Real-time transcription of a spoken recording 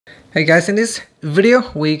Hey guys, in this video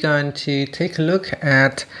we're going to take a look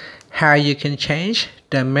at how you can change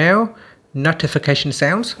the mail notification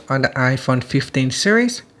sounds on the iPhone 15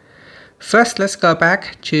 series. First, let's go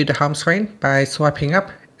back to the home screen by swiping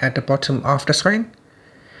up at the bottom of the screen.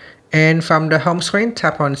 And from the home screen,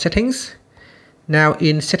 tap on Settings. Now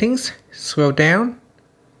in Settings, scroll down,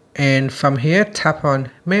 and from here tap on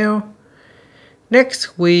Mail.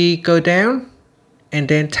 Next we go down and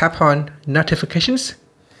then tap on Notifications.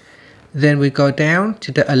 Then we go down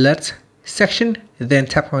to the Alerts section, then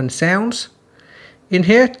tap on Sounds. In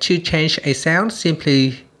here, to change a sound,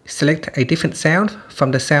 simply select a different sound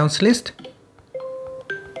from the sounds list.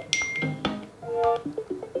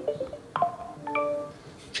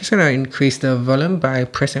 Just going to increase the volume by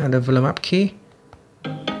pressing on the volume up key.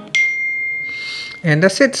 And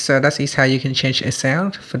that's it. So that is how you can change a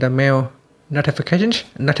sound for the mail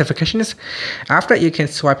notifications. After, you can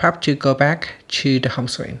swipe up to go back to the home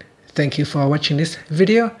screen. Thank you for watching this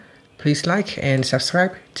video. Please like and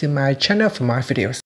subscribe to my channel for more videos.